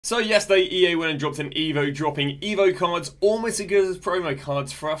So yesterday, EA went and dropped an Evo, dropping Evo cards almost as good as promo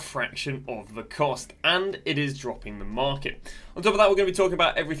cards for a fraction of the cost, and it is dropping the market. On top of that, we're going to be talking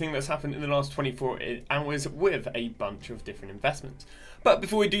about everything that's happened in the last 24 hours with a bunch of different investments. But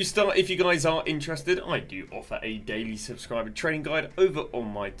before we do start, if you guys are interested, I do offer a daily subscriber trading guide over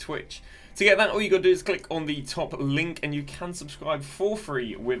on my Twitch. To get that, all you got to do is click on the top link and you can subscribe for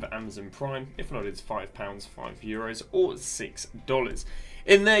free with Amazon Prime. If not, it's £5, €5 or $6.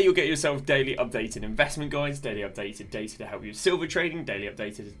 In there, you'll get yourself daily updated investment guides, daily updated data to help you with silver trading, daily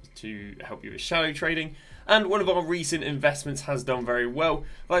updated to help you with shadow trading. And one of our recent investments has done very well.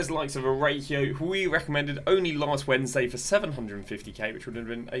 That is the likes of a ratio who we recommended only last Wednesday for 750k, which would have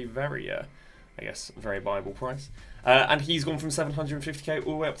been a very, I guess, very viable price. And he's gone from 750k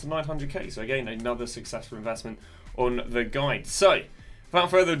all the way up to 900k. So again, another successful investment on the guide. So, without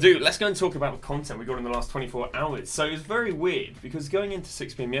further ado, let's go and talk about the content we got in the last 24 hours. So it was very weird because going into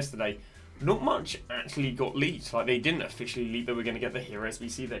 6 PM yesterday, not much actually got leaked. Like, they didn't officially leak that we're going to get the Hero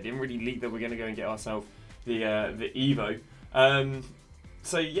SBC. They didn't really leak that we're going to go and get ourselves the Evo.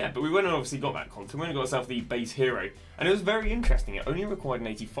 So yeah, but we went and obviously got that content. We went and got ourselves the base Hero. And it was very interesting. It only required an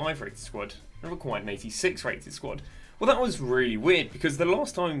 85 rated squad. It required an 86 rated squad. Well, that was really weird because the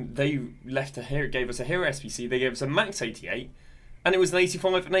last time they left a Hero, gave us a Hero SBC, they gave us a max 88. And it was an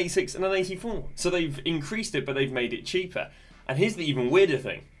 85, an 86 and an 84. So they've increased it, but they've made it cheaper. And here's the even weirder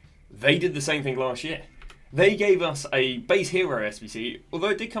thing. They did the same thing last year. They gave us a base Hero SBC, although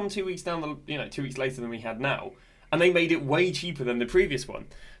it did come 2 weeks down the, 2 weeks later than we had now. And they made it way cheaper than the previous one.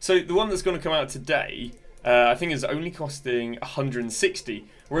 So the one that's going to come out today, I think is only costing 160.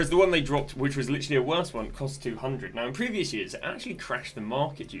 Whereas the one they dropped, which was literally a worse one, cost 200. Now in previous years, it actually crashed the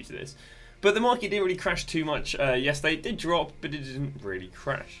market due to this. But the market didn't really crash too much yesterday. It did drop, but it didn't really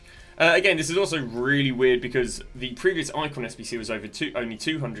crash. Again, this is also really weird because the previous Icon SBC was over only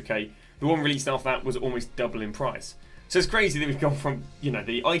 200k. The one released after that was almost double in price. So it's crazy that we've gone from,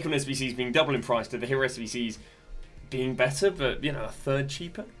 the Icon SBCs being double in price to the Hero SBCs being better, but, a third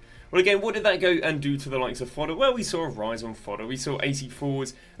cheaper. Well, again, what did that go and do to the likes of fodder? Well, we saw a rise on fodder. We saw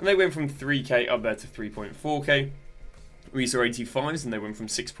 84s, and they went from 3k up there to 3.4k. We saw 85s and they went from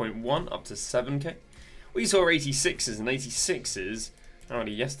 6.1 up to 7k. We saw 86s and 86s,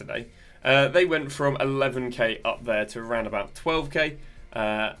 only yesterday, they went from 11k up there to around about 12k.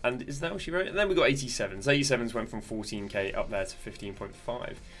 And is that what she wrote? And then we got 87s. 87s went from 14k up there to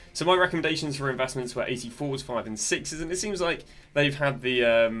 15.5. So my recommendations for investments were 84s, 5 and 6s, and it seems like they've had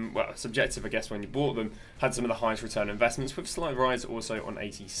the, subjective I guess when you bought them, had some of the highest return investments with slight rise also on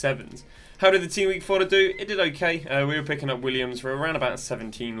 87s. How did the team week fodder do? It did okay. We were picking up Williams for around about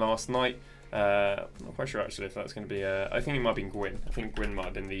 17 last night. I'm not quite sure actually if that's going to be, I think it might have been Gwyn. I think Gwyn might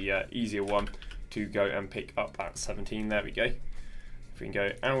have been the easier one to go and pick up at 17. There we go. If we can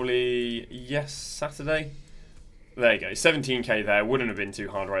go Owly, yes, Saturday. There you go, 17k there, wouldn't have been too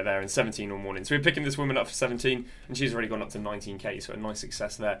hard right there, and 17 all morning. So we're picking this woman up for 17, and she's already gone up to 19k, so a nice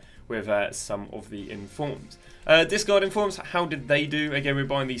success there with some of the informs. Discard informs, how did they do? Again, we're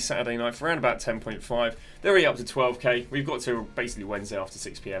buying these Saturday night for around about 10.5. They're already up to 12k. We've got to basically Wednesday after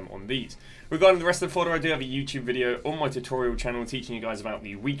 6 PM on these. Regarding the rest of the fodder, I do have a YouTube video on my tutorial channel teaching you guys about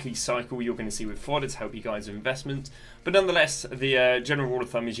the weekly cycle you're going to see with fodder to help you guys with investments. But nonetheless, the general rule of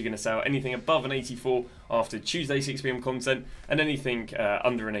thumb is you're going to sell anything above an 84 after Tuesday 6 PM content, and anything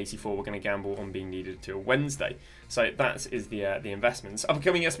under an 84 we're going to gamble on being needed till Wednesday. So that is the investments.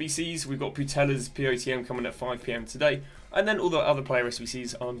 Upcoming SBCs, we've got Putella's POTM coming at 5 PM today, and then all the other player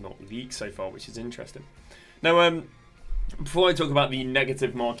SBCs are not leaked so far, which is interesting. Now, before I talk about the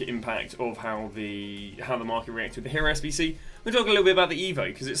negative market impact of how the market reacted with the Hero SBC, we'll talk a little bit about the Evo,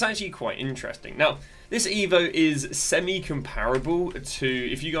 because it's actually quite interesting. Now, this Evo is semi-comparable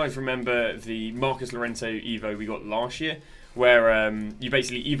to, if you guys remember, the Marcus Llorente Evo we got last year, where you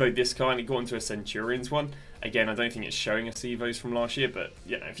basically Evo'd this car and it got into a Centurions one. Again, I don't think it's showing us Evos from last year, but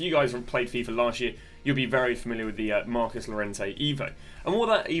if you guys played FIFA last year, you'll be very familiar with the Marcus Llorente Evo. And what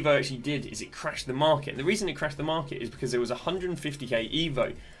that Evo actually did is it crashed the market. And the reason it crashed the market is because it was a 150k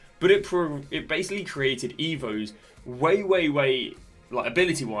Evo, but it basically created Evos way, like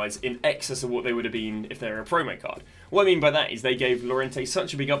ability-wise, in excess of what they would have been if they were a promo card. What I mean by that is they gave Llorente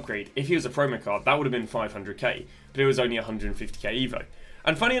such a big upgrade. If he was a promo card, that would have been 500k, but it was only 150k Evo.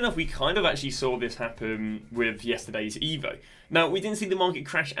 And funny enough, we kind of actually saw this happen with yesterday's Evo. Now, we didn't see the market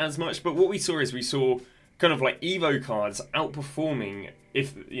crash as much, but what we saw is we saw kind of like Evo cards outperforming,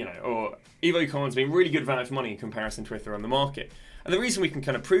 or Evo cards being really good value for money in comparison to if they're on the market. And the reason we can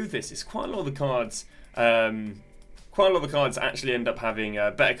kind of prove this is quite a lot of the cards actually end up having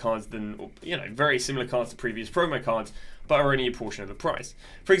better cards than, very similar cards to previous promo cards, but are only a portion of the price.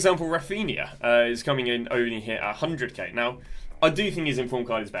 For example, Rafinha is coming in only here at 100k. Now, I do think his inform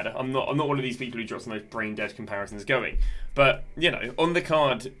card is better. I'm not one of these people who drops the most brain dead comparisons going. But, you know, on the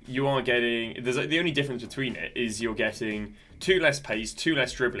card, you are getting... the only difference between it is you're getting 2 less pace, 2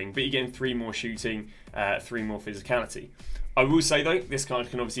 less dribbling, but you're getting 3 more shooting, 3 more physicality. I will say, though, this card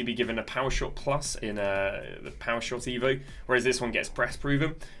can obviously be given a Power Shot Plus in the Power Shot Evo, whereas this one gets Press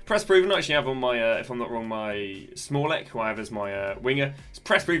Proven. Press Proven I actually have on my, if I'm not wrong, my Smollett, who I have as my winger. So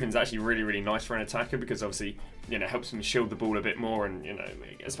Press Proven is actually really, really nice for an attacker because, obviously, you know, helps them shield the ball a bit more, and, you know,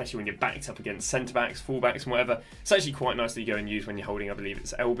 especially when you're backed up against centre-backs, full-backs and whatever. It's actually quite nice that you go and use when you're holding, I believe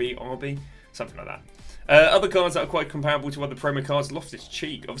it's LB, RB, something like that. Other cards that are quite comparable to other promo cards, Loftus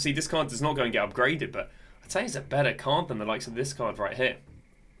Cheek. Obviously, this card does not go and get upgraded, but I'd say it's a better card than the likes of this card right here.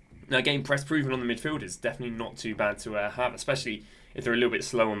 Now, again, Press Proven on the midfield is definitely not too bad to have, especially if they're a little bit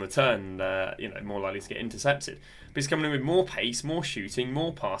slow on the turn, you know, more likely to get intercepted. But he's coming in with more pace, more shooting,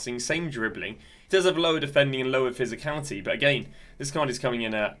 more passing, same dribbling. He does have lower defending and lower physicality, but again, this card is coming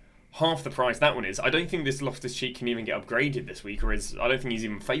in at half the price that one is. I don't think this Loftus Cheek can even get upgraded this week, or I don't think he's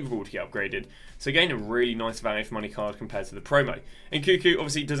even favourable to get upgraded. So again, a really nice value for money card compared to the promo. And Cuckoo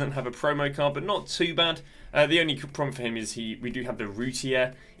obviously doesn't have a promo card, but not too bad. The only problem for him is we do have the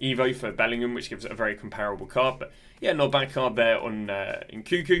Routier Evo for Bellingham, which gives it a very comparable card. But yeah, not a bad card there on in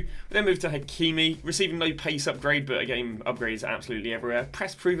Cuckoo. We then move to Hakimi, receiving no pace upgrade, but again, upgrades absolutely everywhere.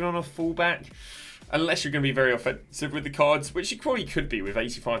 Press Proven on a fullback. Unless you're going to be very offensive with the cards, which you probably could be with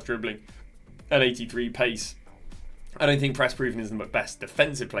 85 dribbling and 83 pace. I don't think Press Proven is the best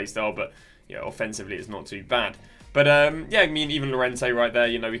defensive playstyle, but yeah, offensively it's not too bad. But yeah, I mean, even Llorente right there,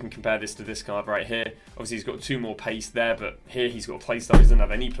 you know, we can compare this to this card right here. Obviously, he's got 2 more pace there, but here he's got a playstyle. He doesn't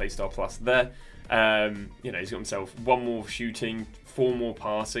have any playstyle plus there. You know, he's got himself 1 more shooting, 4 more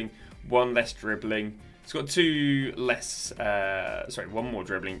passing, 1 less dribbling. He's got 2 less, 1 more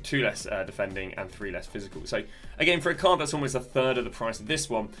dribbling, 2 less defending, and 3 less physical. So, again, for a card that's almost a third of the price of this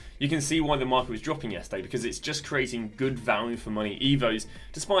one, you can see why the market was dropping yesterday, because it's just creating good value for money Evos,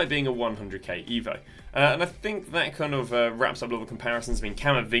 despite being a 100k Evo. And I think that kind of wraps up a lot of the comparisons. I mean,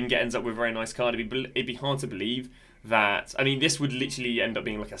 Camavinga ends up with a very nice card. It'd be hard to believe that, I mean, this would literally end up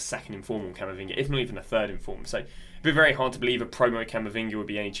being like a second inform Camavinga, if not even a third inform. So, it'd be very hard to believe a promo Camavinga would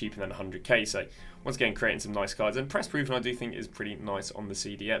be any cheaper than 100k. So, once again, creating some nice cards. And Press Proven, I do think, is pretty nice on the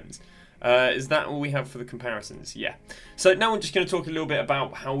CDMs. Is that all we have for the comparisons? Yeah. So now I'm just going to talk a little bit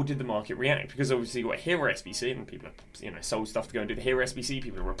about how did the market react, because obviously you've got Hero SBC, and people have, you know, sold stuff to go and do the Hero SBC.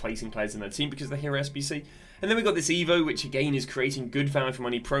 People are replacing players in their team because of the Hero SBC. And then we've got this Evo, which again is creating good value for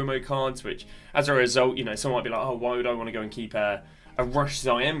money promo cards, which as a result, you know, someone might be like, oh, why would I want to go and keep a Rush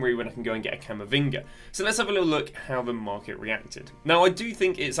Zaemri when I can go and get a Camavinga? So let's have a little look how the market reacted. Now, I do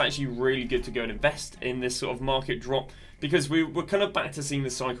think it's actually really good to go and invest in this sort of market drop, because we're kind of back to seeing the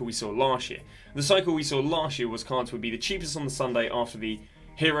cycle we saw last year. The cycle we saw last year was cards would be the cheapest on the Sunday after the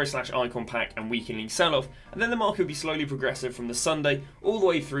Hero/Icon pack and weekend league sell-off, and then the market would be slowly progressive from the Sunday all the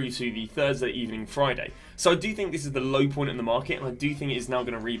way through to the Thursday evening, Friday. So I do think this is the low point in the market, and I do think it is now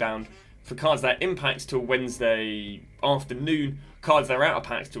going to rebound for cards that impact till Wednesday afternoon, cards that are out of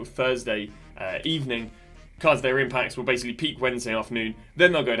packs till Thursday evening, cards that are in packs will basically peak Wednesday afternoon,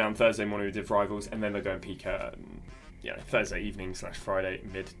 then they'll go down Thursday morning with div rivals, and then they'll go and peak Thursday evening/Friday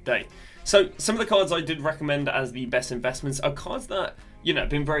midday. So some of the cards I did recommend as the best investments are cards that, you know, have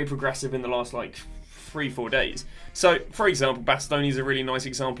been very progressive in the last like 3-4 days. So for example, Bastoni is a really nice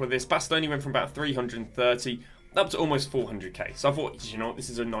example of this. Bastoni went from about 330 up to almost 400k. So I thought, you know what, this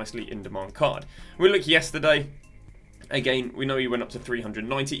is a nicely in-demand card. We look yesterday. Again, we know he went up to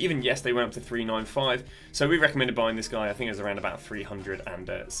 390. Even yesterday went up to 395. So we recommended buying this guy. I think it was around about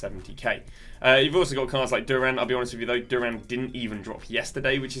 370k. You've also got cards like Duran. I'll be honest with you though, Duran didn't even drop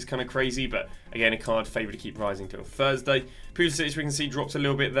yesterday, which is kind of crazy. But again, a card favoured to keep rising till Thursday. Pulisic, we can see, dropped a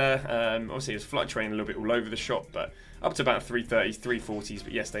little bit there. Obviously, it's fluctuating a little bit all over the shop, but up to about 330s, 340s,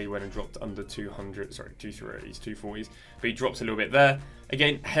 but yesterday he went and dropped under 200, sorry, 230s, 240s, but he dropped a little bit there.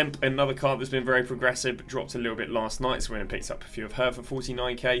 Again, Hemp, another card that's been very progressive, but dropped a little bit last night, so went and picked up a few of her for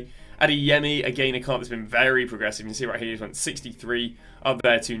 49k. Adeyemi, again, a card that's been very progressive. You can see right here, he went 63 up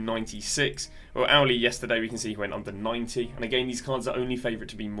there to 96. Well, Owly yesterday, we can see he went under 90. And again, these cards are only favourite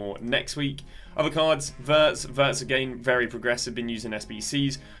to be more next week. Other cards, Verts again, very progressive, been using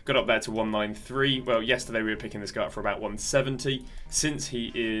SBCs, got up there to 193. Well, yesterday we were picking this guy up for about 170. Since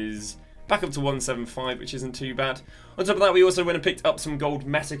he is back up to 175, which isn't too bad. On top of that, we also went and picked up some gold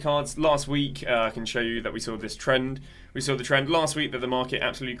meta cards last week. I can show you that we saw this trend. We saw the trend last week that the market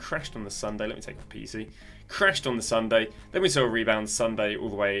absolutely crashed on the Sunday. Let me take off PC. crashed on the Sunday. Then we saw a rebound Sunday all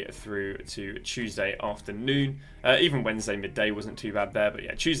the way through to Tuesday afternoon. Even Wednesday midday wasn't too bad there, but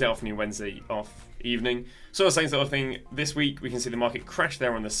yeah, Tuesday afternoon, Wednesday off evening. So the same sort of thing this week. We can see the market crash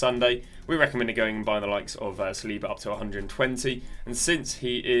there on the Sunday. We recommended going and buying the likes of Saliba up to 120, and since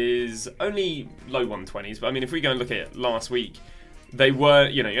he is only low 120s, but I mean, if we go and look at it last week, they were,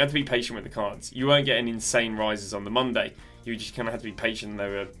 you had to be patient with the cards. You weren't getting insane rises on the Monday. You just kind of had to be patient. They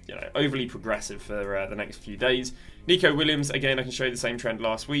were, overly progressive for the next few days. Nico Williams, again, I can show you the same trend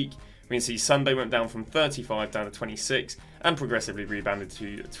last week. We can see Sunday went down from 35 down to 26 and progressively rebounded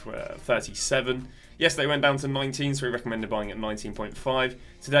to 37. Yesterday went down to 19, so we recommended buying at 19.5.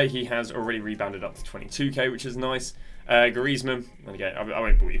 Today he has already rebounded up to 22k, which is nice. Griezmann, and again, I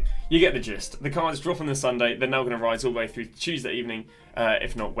won't bore you. You get the gist. The cards drop on the Sunday. They're now going to rise all the way through Tuesday evening,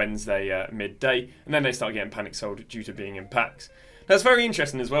 if not Wednesday midday. And then they start getting panic sold due to being in packs. That's very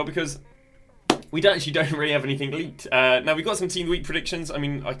interesting as well because we actually don't really have anything leaked. Now, we've got some Team of the Week predictions. I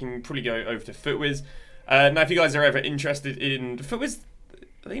mean, I can probably go over to FootWiz. Now, if you guys are ever interested in FootWiz,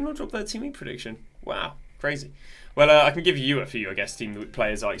 they not dropped their Team of the Week prediction. Wow, crazy. Well, I can give you a few, I guess, Team of the Week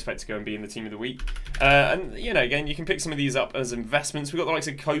players I expect to go and be in the Team of the Week. And, again, you can pick some of these up as investments. We've got the likes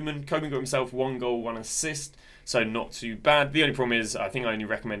of Coman. Coman got himself 1 goal, 1 assist, so not too bad. The only problem is I think I only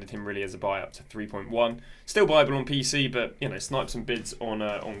recommended him really as a buy up to 3.1. Still buyable on PC, but, snipe some bids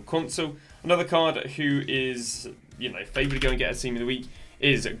on console. Another card who is, favoured to go and get a Team of the Week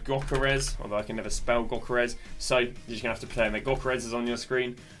is Gokeres, although I can never spell Gokeres, so you're just going to have to pretend that Gokeres is on your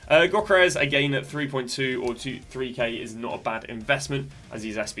screen. Gokeres, again, at 3.2 or 3k is not a bad investment, as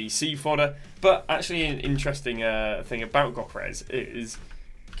he's SBC fodder, but actually an interesting thing about Gokeres is,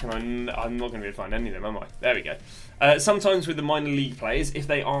 I'm not going to be able to find any of them, am I? There we go. Sometimes with the minor league players, if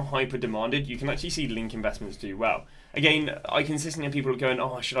they are hyper demanded, you can actually see link investments do well. Again, I consistently have people going,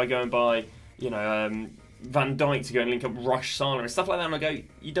 oh, should I go and buy, Van Dijk to go and link up Rush, Salah and stuff like that, and I go,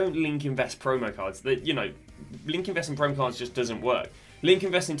 you don't link invest promo cards. That link invest in promo cards just doesn't work. Link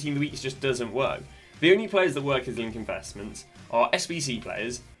invest in Team of the Week just doesn't work. The only players that work as link investments are SBC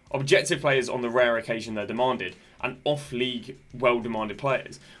players, objective players on the rare occasion they're demanded, and off-league, well-demanded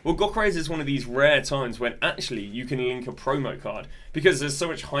players. Well, Gokeres is one of these rare times when actually you can link a promo card because there's so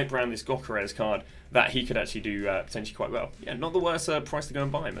much hype around this Gokeres card that he could actually do potentially quite well. Yeah, not the worst price to go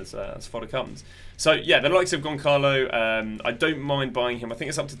and buy him as fodder comes. So yeah, the likes of Goncalo, I don't mind buying him. I think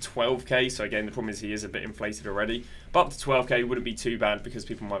it's up to 12k, so again, the problem is he is a bit inflated already. But up to 12k wouldn't be too bad because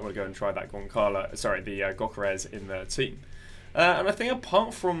people might want to go and try that Gokeres in their team. And I think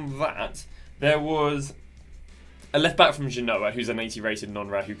apart from that, there was a left back from Genoa, who's an 80 rated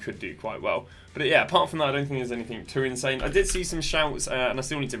non-rare who could do quite well. But yeah, apart from that, I don't think there's anything too insane. I did see some shouts, and I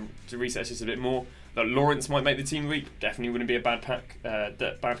still need to research this a bit more, that Lawrence might make the Team of the Week. Definitely wouldn't be a bad card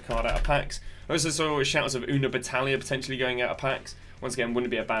out of packs. I also saw shouts of Una Battaglia potentially going out of packs. Once again, wouldn't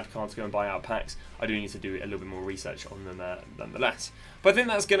be a bad card to go and buy out of packs. I do need to do a little bit more research on them nonetheless. But I think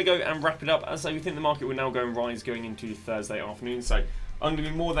that's going to go and wrap it up. As I say, we think the market will now go and rise going into Thursday afternoon. So I'm going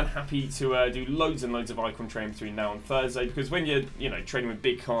to be more than happy to do loads and loads of icon trading between now and Thursday, because when you're trading with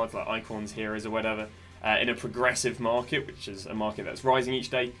big cards like icons, heroes, or whatever, in a progressive market, which is a market that's rising each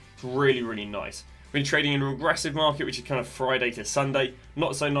day, it's really, really nice. Been trading in a regressive market, which is kind of Friday to Sunday,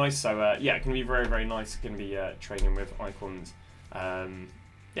 not so nice. So yeah, it can be very, very nice. Going to be trading with icons,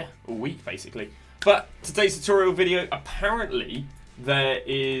 yeah, all week basically. But today's tutorial video, apparently there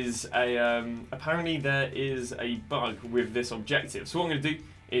is a bug with this objective. So what I'm going to do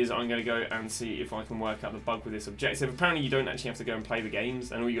is I'm going to go and see if I can work out the bug with this objective. Apparently you don't actually have to go and play the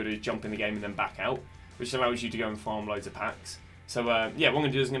games, and all you got to do is jump in the game and then back out, which allows you to go and farm loads of packs. So yeah, what I'm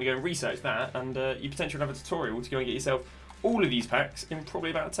going to do is I'm going to go and research that, and you potentially have a tutorial to go and get yourself all of these packs in probably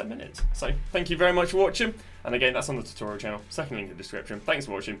about 10 minutes. So thank you very much for watching, and again, that's on the tutorial channel, second link in the description. Thanks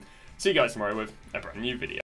for watching. See you guys tomorrow with a brand new video.